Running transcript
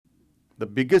The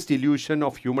biggest illusion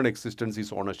of human existence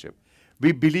is ownership.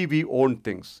 We believe we own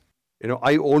things.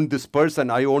 I own this person,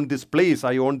 I own this place,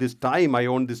 I own this time, I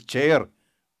own this chair.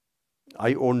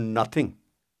 I own nothing.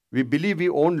 We believe we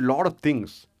own a lot of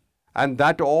things, and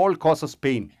that all causes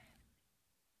pain.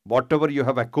 Whatever you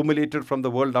have accumulated from the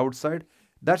world outside,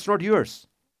 that's not yours.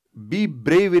 Be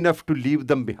brave enough to leave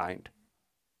them behind.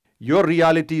 Your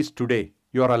reality is today.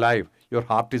 You are alive. Your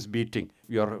heart is beating.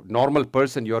 You're a normal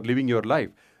person. You are living your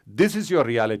life. This is your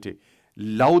reality.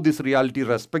 Love this reality.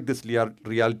 Respect this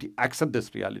reality. Accept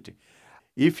this reality.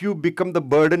 If you become the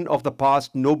burden of the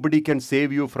past, nobody can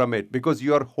save you from it because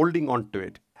you are holding on to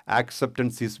it.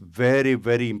 Acceptance is very,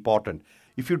 very important.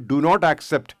 If you do not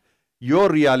accept your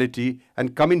reality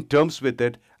and come in terms with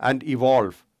it and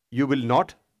evolve, you will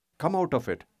not come out of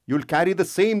it. You will carry the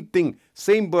same thing,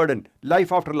 same burden,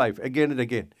 life after life, again and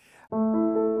again.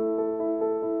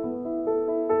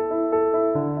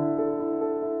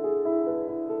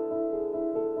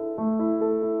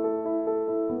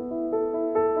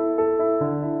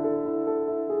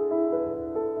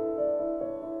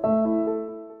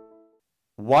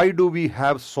 Why do we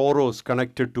have sorrows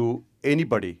connected to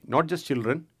anybody, not just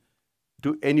children,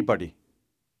 to anybody?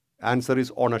 Answer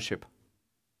is ownership.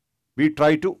 We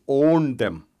try to own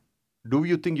them. Do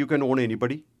you think you can own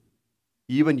anybody?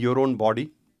 Even your own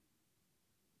body?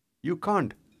 You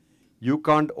can't. You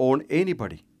can't own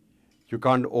anybody. You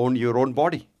can't own your own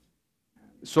body.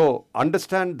 So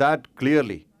understand that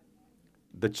clearly.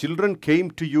 The children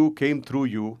came to you, came through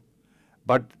you,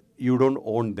 but you don't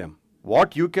own them.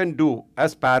 What you can do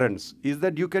as parents is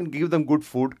that you can give them good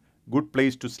food, good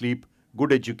place to sleep,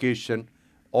 good education,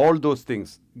 all those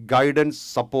things, guidance,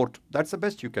 support. That's the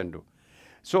best you can do.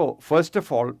 So first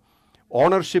of all,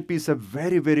 ownership is a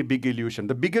very, very big illusion.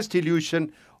 The biggest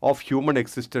illusion of human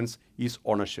existence is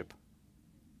ownership.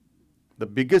 The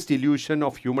biggest illusion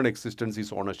of human existence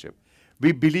is ownership.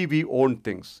 We believe we own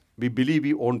things. We believe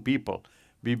we own people.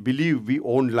 We believe we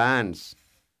own lands.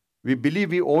 We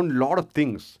believe we own a lot of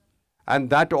things.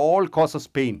 And that all causes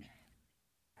pain.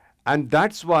 And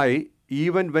that's why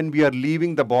even when we are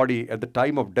leaving the body at the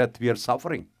time of death, we are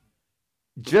suffering.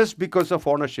 Just because of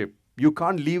ownership. You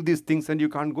can't leave these things and you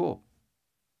can't go.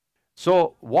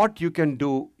 So what you can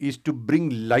do is to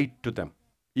bring light to them.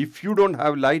 If you don't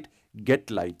have light,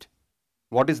 get light.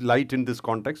 What is light in this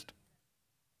context?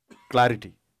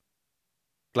 Clarity.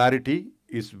 Clarity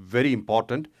is very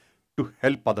important to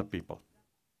help other people.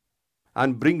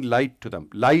 And bring light to them.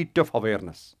 Light of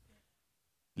awareness.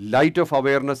 Light of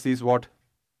awareness is what?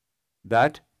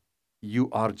 That you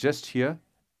are just here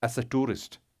as a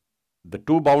tourist. The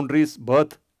two boundaries,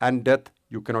 birth and death,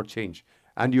 you cannot change.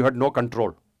 And you had no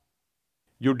control.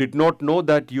 You did not know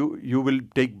that you will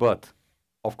take birth.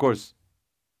 Of course,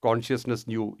 consciousness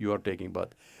knew you are taking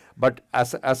birth. But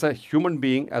as a human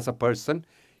being, as a person,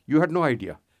 you had no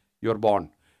idea. You are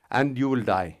born and you will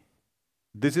die.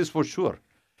 This is for sure.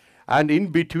 And in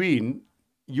between,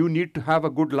 you need to have a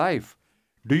good life.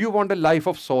 Do you want a life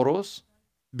of sorrows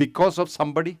because of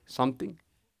somebody, something?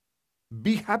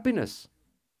 Be happiness.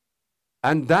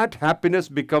 And that happiness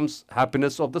becomes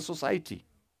happiness of the society.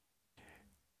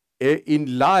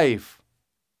 In life,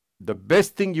 the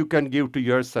best thing you can give to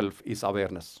yourself is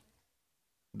awareness.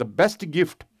 The best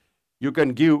gift you can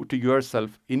give to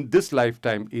yourself in this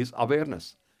lifetime is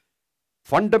awareness.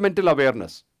 Fundamental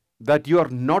awareness that you are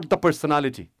not the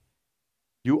personality.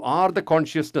 You are the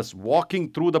consciousness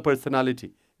walking through the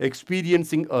personality,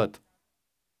 experiencing earth.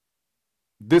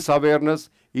 This awareness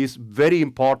is very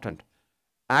important.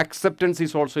 Acceptance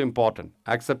is also important.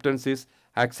 Acceptance is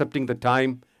accepting the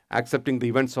time, accepting the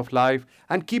events of life,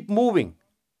 and keep moving.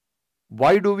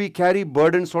 Why do we carry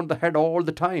burdens on the head all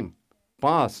the time?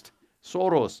 Past,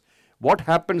 sorrows. What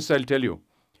happens, I'll tell you.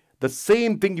 The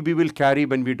same thing we will carry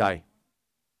when we die.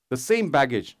 The same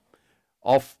baggage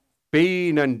of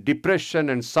pain and depression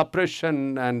and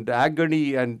suppression and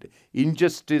agony and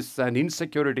injustice and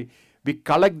insecurity. We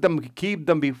collect them, we keep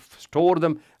them, we store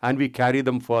them, and we carry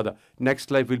them further.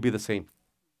 Next life will be the same.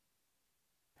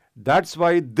 That's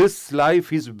why this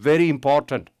life is very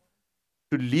important.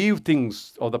 To leave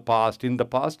things of the past in the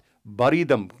past, bury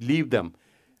them, leave them.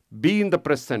 Be in the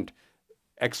present.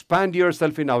 Expand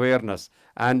yourself in awareness.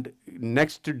 And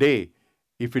next day,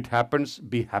 if it happens,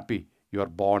 be happy. You are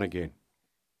born again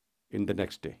in the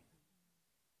next day.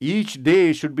 Each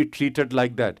day should be treated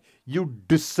like that. You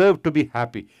deserve to be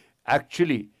happy.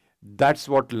 Actually, that's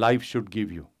what life should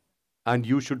give you. And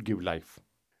you should give life.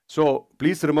 So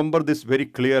please remember this very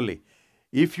clearly.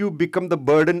 If you become the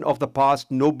burden of the past,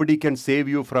 nobody can save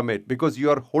you from it because you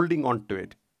are holding on to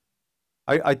it.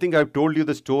 I think I've told you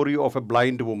the story of a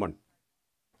blind woman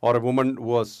or a woman who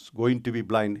was going to be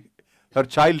blind. Her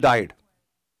child died.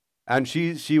 And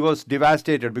she was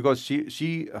devastated because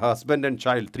husband and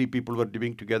child, three people were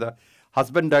living together.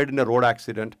 Husband died in a road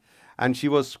accident, and she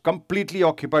was completely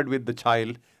occupied with the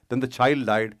child. Then the child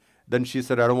died. Then she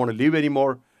said, I don't want to live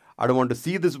anymore. I don't want to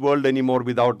see this world anymore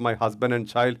without my husband and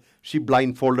child. She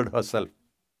blindfolded herself.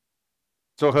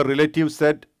 So her relatives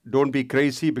said, don't be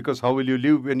crazy, because how will you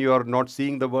live when you are not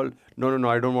seeing the world? No,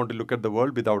 I don't want to look at the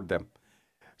world without them.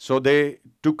 So they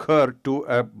took her to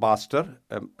a master,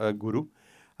 a guru.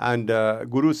 And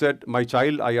Guru said, my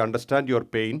child, I understand your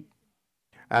pain.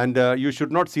 And you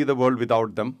should not see the world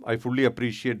without them. I fully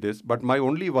appreciate this. But my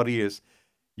only worry is,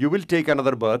 you will take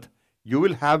another birth. You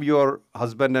will have your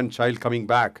husband and child coming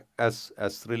back as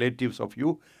relatives of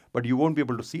you. But you won't be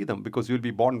able to see them because you will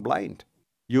be born blind.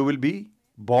 You will be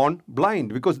born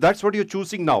blind because that's what you're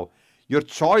choosing now. Your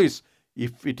choice,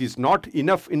 if it is not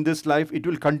enough in this life, it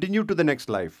will continue to the next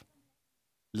life.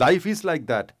 Life is like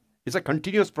that. It's a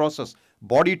continuous process.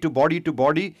 Body to body to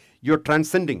body, you're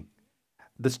transcending.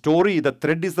 The story, the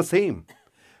thread is the same.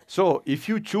 So if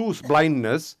you choose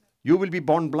blindness, you will be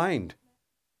born blind.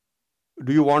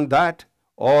 Do you want that?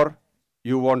 Or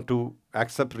you want to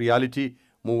accept reality,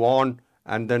 move on,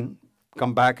 and then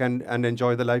come back and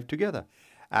enjoy the life together?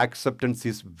 Acceptance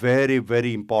is very,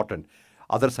 very important.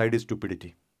 Other side is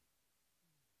stupidity.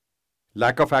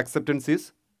 Lack of acceptance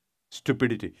is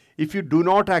stupidity. If you do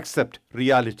not accept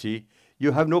reality,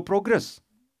 you have no progress.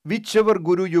 Whichever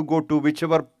guru you go to,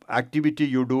 whichever activity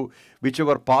you do,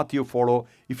 whichever path you follow,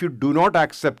 if you do not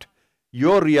accept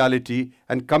your reality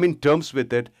and come in terms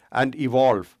with it and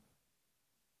evolve,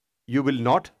 you will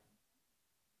not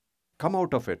come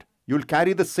out of it. You will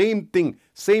carry the same thing,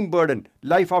 same burden,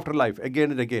 life after life,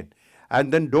 again and again.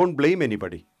 And then don't blame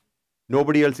anybody.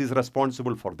 Nobody else is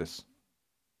responsible for this.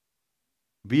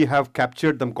 We have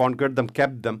captured them, conquered them,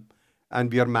 kept them,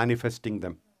 and we are manifesting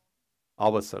them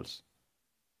ourselves.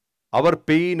 Our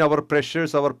pain, our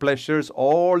pressures, our pleasures,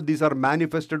 all these are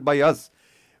manifested by us.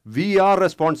 We are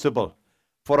responsible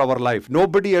for our life.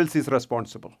 Nobody else is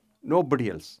responsible.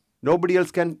 Nobody else. Nobody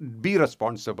else can be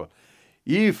responsible.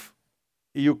 If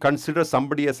you consider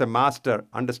somebody as a master,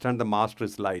 understand the master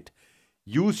is light.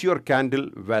 Use your candle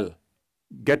well.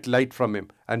 Get light from him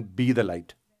and be the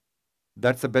light.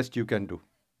 That's the best you can do.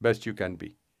 Best you can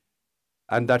be.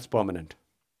 And that's permanent.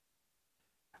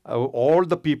 All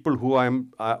the people who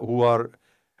are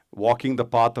walking the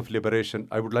path of liberation,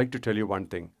 I would like to tell you one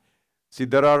thing. See,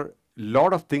 there are a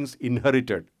lot of things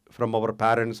inherited from our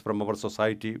parents, from our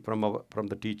society, from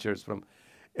the teachers, from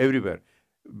everywhere.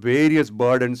 Various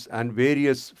burdens and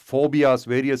various phobias,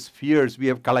 various fears we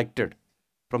have collected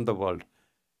from the world.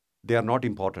 They are not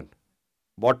important.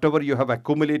 Whatever you have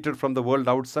accumulated from the world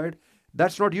outside,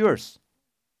 that's not yours.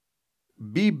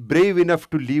 Be brave enough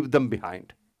to leave them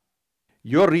behind.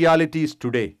 Your reality is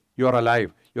today. You are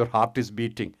alive. Your heart is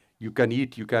beating. You can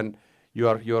eat. You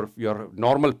are a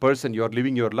normal person. You are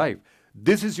living your life.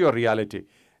 This is your reality.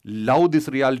 Love this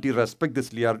reality. Respect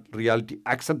this reality.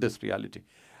 Accept this reality.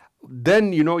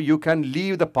 Then, you can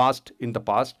leave the past in the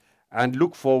past and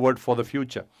look forward for the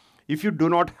future. If you do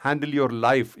not handle your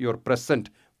life, your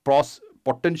present,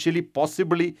 potentially,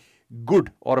 possibly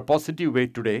good or a positive way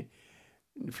today,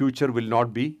 future will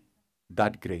not be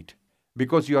that great.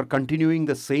 Because you are continuing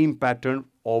the same pattern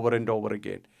over and over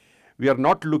again. We are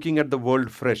not looking at the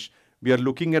world fresh. We are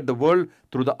looking at the world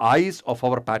through the eyes of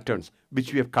our patterns,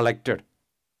 which we have collected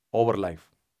over life,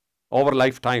 over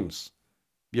lifetimes.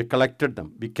 We have collected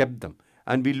them, we kept them.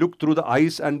 And we look through the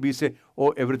eyes and we say, oh,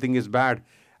 everything is bad.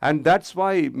 And that's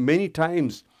why many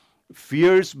times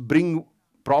fears bring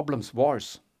problems,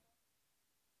 wars.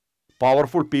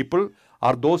 Powerful people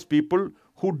are those people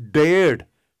who dared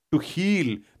to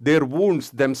heal their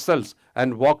wounds themselves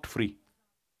and walked free.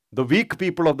 The weak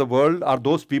people of the world are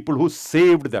those people who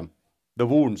saved them, the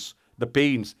wounds, the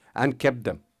pains, and kept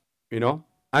them,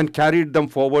 and carried them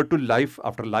forward to life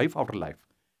after life after life.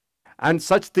 And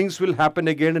such things will happen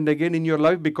again and again in your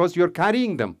life because you're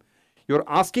carrying them. You're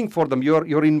asking for them.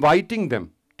 You're inviting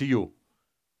them to you.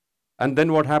 And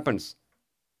then what happens?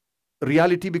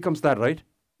 Reality becomes that, right?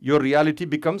 Your reality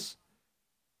becomes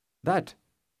that.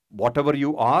 Whatever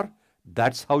you are,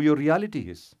 that's how your reality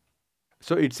is.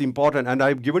 So it's important. And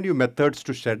I've given you methods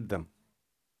to shed them.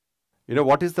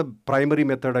 What is the primary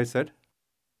method I said?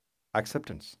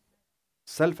 Acceptance.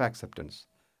 Self-acceptance.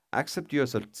 Accept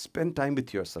yourself. Spend time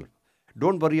with yourself.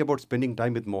 Don't worry about spending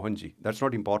time with Mohanji. That's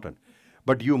not important.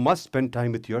 But you must spend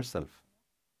time with yourself.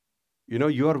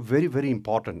 You are very, very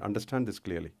important. Understand this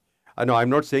clearly. I know I'm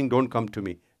not saying don't come to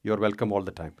me. You're welcome all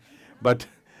the time. But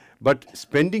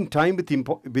spending time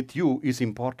with you is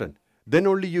important. Then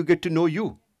only you get to know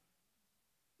you.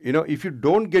 If you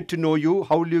don't get to know you,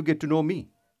 how will you get to know me?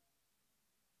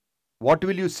 What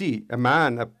will you see? A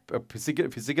man, a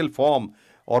physical form,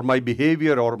 or my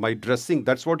behavior, or my dressing.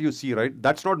 That's what you see, right?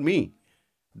 That's not me.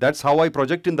 That's how I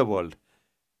project in the world.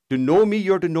 To know me,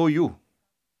 you have to know you.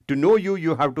 To know you,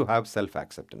 you have to have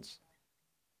self-acceptance.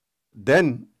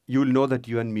 Then you will know that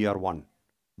you and me are one.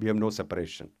 We have no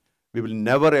separation. We will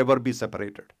never ever be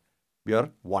separated. We are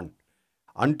one.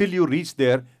 Until you reach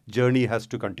there, journey has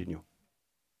to continue.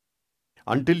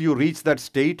 Until you reach that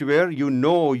state where you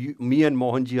know me and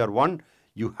Mohanji are one,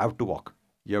 you have to walk.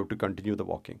 You have to continue the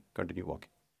walking. Continue walking.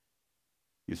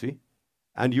 You see?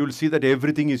 And you'll see that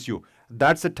everything is you.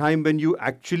 That's a time when you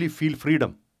actually feel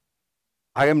freedom.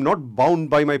 I am not bound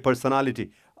by my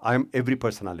personality. I am every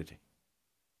personality.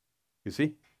 You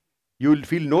see? You will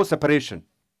feel no separation.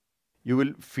 You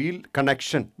will feel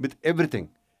connection with everything.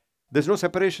 There's no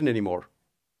separation anymore.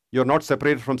 You're not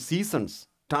separated from seasons,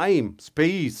 time,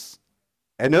 space,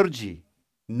 energy.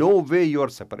 No way you are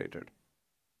separated.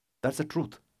 That's the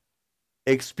truth.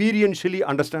 Experientially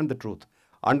understand the truth.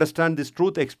 Understand this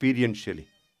truth experientially.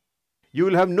 You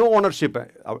will have no ownership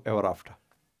ever after.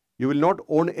 You will not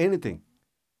own anything.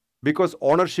 Because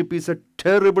ownership is a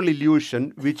terrible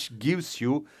illusion which gives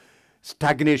you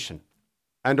stagnation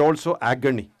and also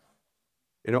agony.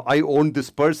 I own this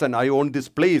person, I own this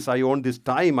place, I own this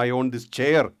time, I own this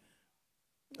chair.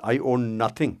 I own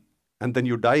nothing. And then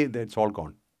you die, it's all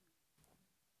gone.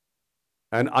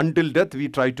 And until death, we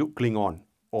try to cling on.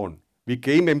 We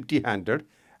came empty-handed,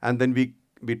 and then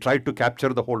we tried to capture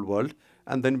the whole world,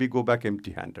 and then we go back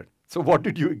empty-handed. So what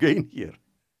did you gain here?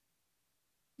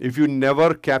 If you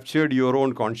never captured your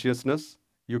own consciousness,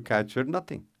 you captured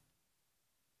nothing.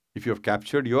 If you have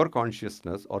captured your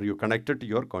consciousness or you connected to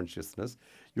your consciousness,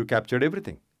 you captured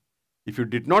everything. If you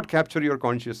did not capture your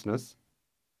consciousness,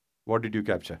 what did you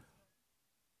capture?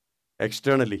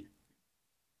 Externally.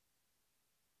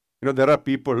 There are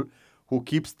people who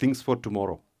keeps things for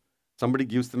tomorrow. Somebody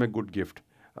gives them a good gift.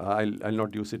 I'll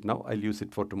not use it now. I'll use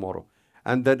it for tomorrow.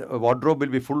 And then a wardrobe will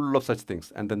be full of such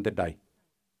things, and then they die.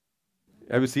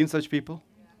 Have you seen such people?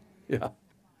 Yeah.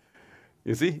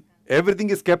 You see, everything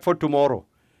is kept for tomorrow.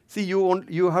 See,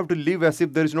 you have to live as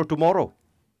if there is no tomorrow.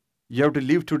 You have to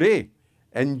live today.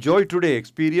 Enjoy today.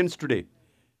 Experience today.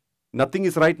 Nothing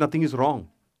is right. Nothing is wrong.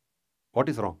 What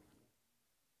is wrong?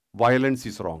 Violence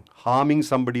is wrong. Harming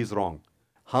somebody is wrong.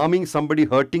 Harming somebody,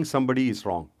 hurting somebody is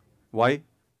wrong. Why?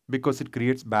 Because it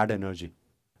creates bad energy.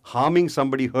 Harming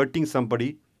somebody, hurting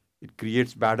somebody, it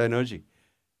creates bad energy.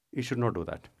 You should not do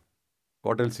that.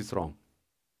 What else is wrong?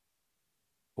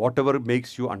 Whatever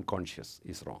makes you unconscious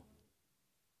is wrong.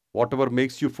 Whatever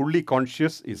makes you fully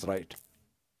conscious is right.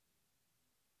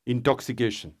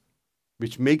 Intoxication,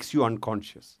 which makes you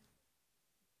unconscious,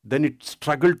 then it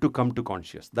struggled to come to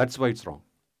conscious. That's why it's wrong.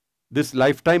 This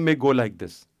lifetime may go like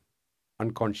this,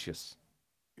 unconscious.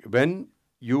 When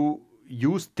you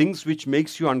use things which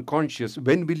makes you unconscious,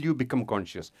 when will you become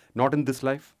conscious? Not in this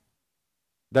life.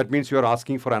 That means you are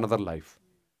asking for another life.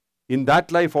 In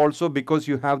that life also, because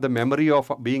you have the memory of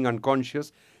being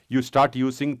unconscious, you start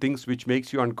using things which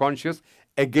makes you unconscious.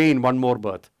 Again, one more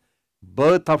birth.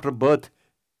 Birth after birth,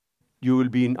 you will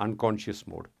be in unconscious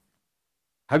mode.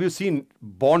 Have you seen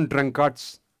born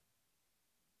drunkards?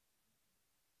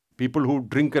 People who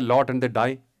drink a lot and they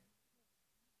die.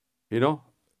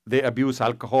 They abuse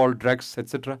alcohol, drugs,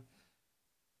 etc.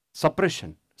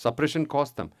 Suppression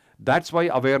caused them. That's why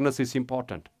awareness is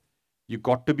important. You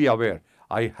got to be aware.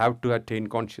 I have to attain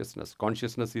consciousness.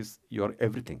 Consciousness is your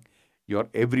everything. Your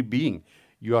every being.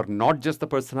 You are not just the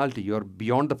personality. You are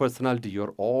beyond the personality. You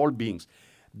are all beings.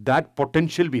 That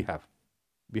potential we have.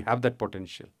 We have that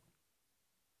potential.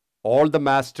 All the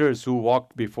masters who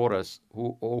walked before us,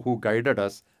 who guided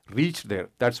us, reached there.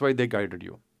 That's why they guided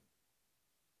you.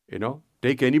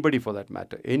 Take anybody for that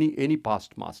matter. Any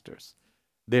past masters.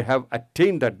 They have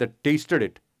attained that. They tasted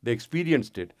it. They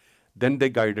experienced it. Then they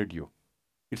guided you.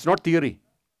 It's not theory.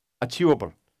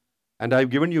 Achievable. And I've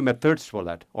given you methods for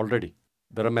that already.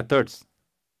 There are methods.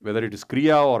 Whether it is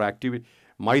Kriya or activity.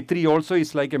 Maitri also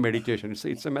is like a meditation.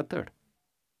 It's a method.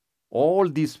 All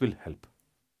these will help.